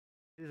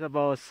This is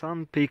about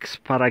SunPeaks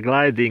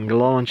paragliding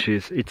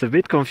launches. It's a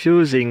bit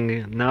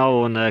confusing now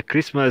on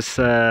Christmas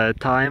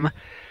time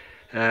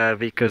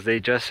because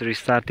they just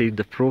restarted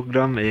the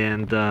program,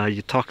 and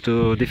you talk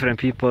to different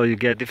people, you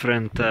get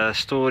different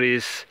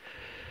stories,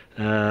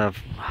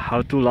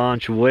 how to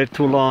launch, where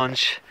to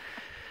launch.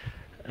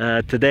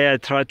 Today I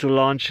tried to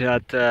launch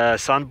at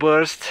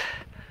Sunburst.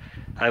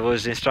 I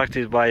was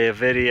instructed by a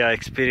very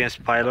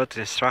experienced pilot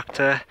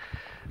instructor,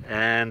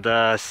 and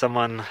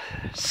someone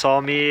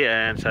saw me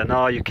and said,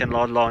 no, you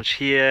cannot launch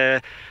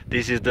here,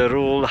 this is the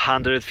rule,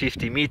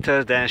 150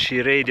 meters. Then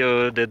she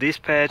radioed the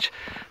dispatch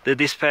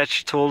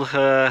told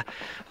her,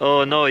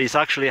 oh no, it's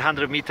actually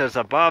 100 meters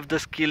above the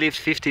ski lift,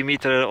 50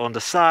 meters on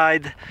the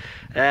side.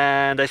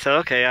 And I said,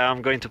 okay,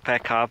 I'm going to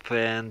pack up.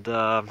 And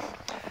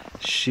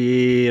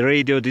she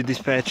radioed the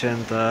dispatch,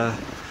 and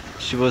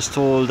she was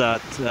told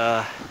that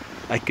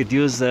I could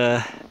use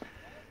a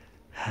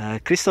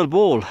crystal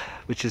ball,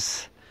 which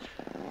is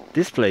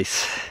this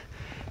place.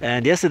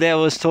 And yesterday I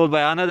was told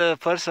by another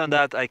person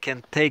that I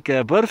can take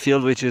a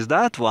Burfield, which is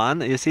that one.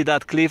 You see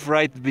that cliff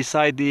right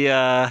beside the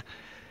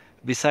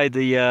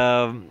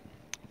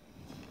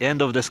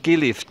end of the ski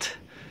lift,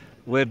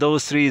 where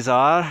those trees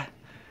are,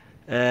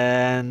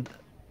 and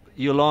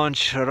you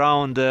launch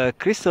around the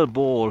crystal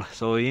ball,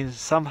 so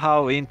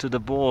somehow into the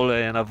ball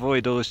and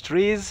avoid those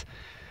trees,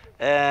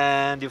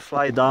 and you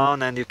fly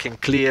down and you can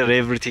clear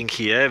everything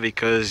here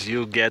because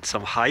you get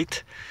some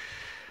height.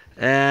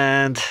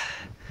 And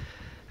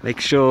make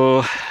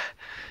sure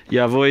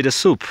you avoid the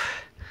soup.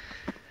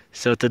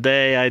 So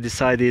today I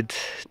decided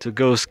to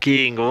go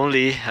skiing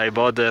only. I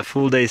bought a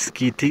full day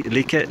ski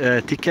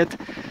ticket,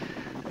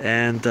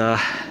 and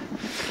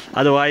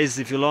otherwise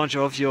if you launch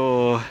off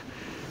your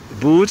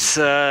boots,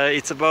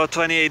 it's about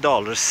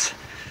 $28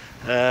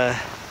 a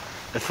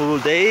full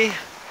day.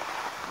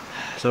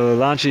 So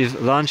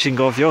launching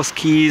off your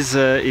skis,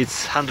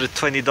 it's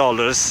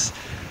 $120,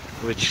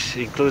 which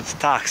includes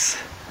tax.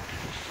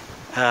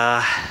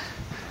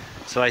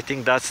 So I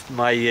think that's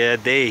my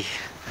day,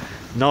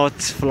 not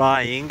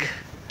flying.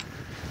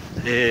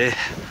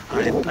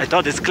 I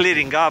thought it's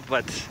clearing up,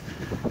 but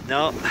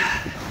no,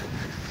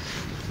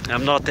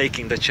 I'm not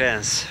taking the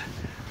chance.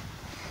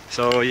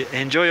 So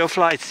enjoy your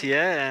flights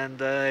here,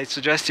 and I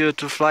suggest you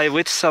to fly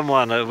with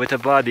someone, with a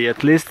buddy.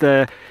 At least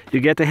you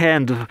get a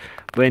hand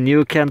when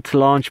you can't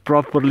launch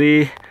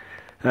properly.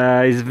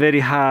 It's very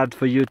hard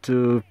for you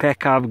to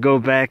pack up, go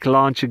back,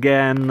 launch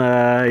again.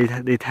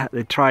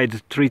 It tried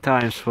 3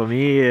 times for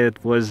me.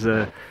 It was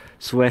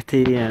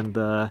sweaty and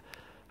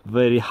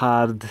very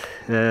hard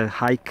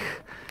hike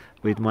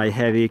with my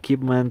heavy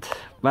equipment.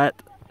 But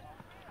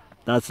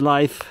that's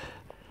life,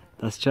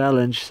 that's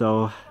challenge.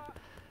 So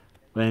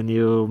when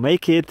you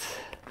make it,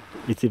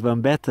 it's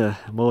even better.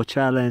 More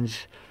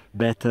challenge,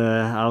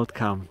 better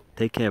outcome.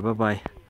 Take care, bye-bye.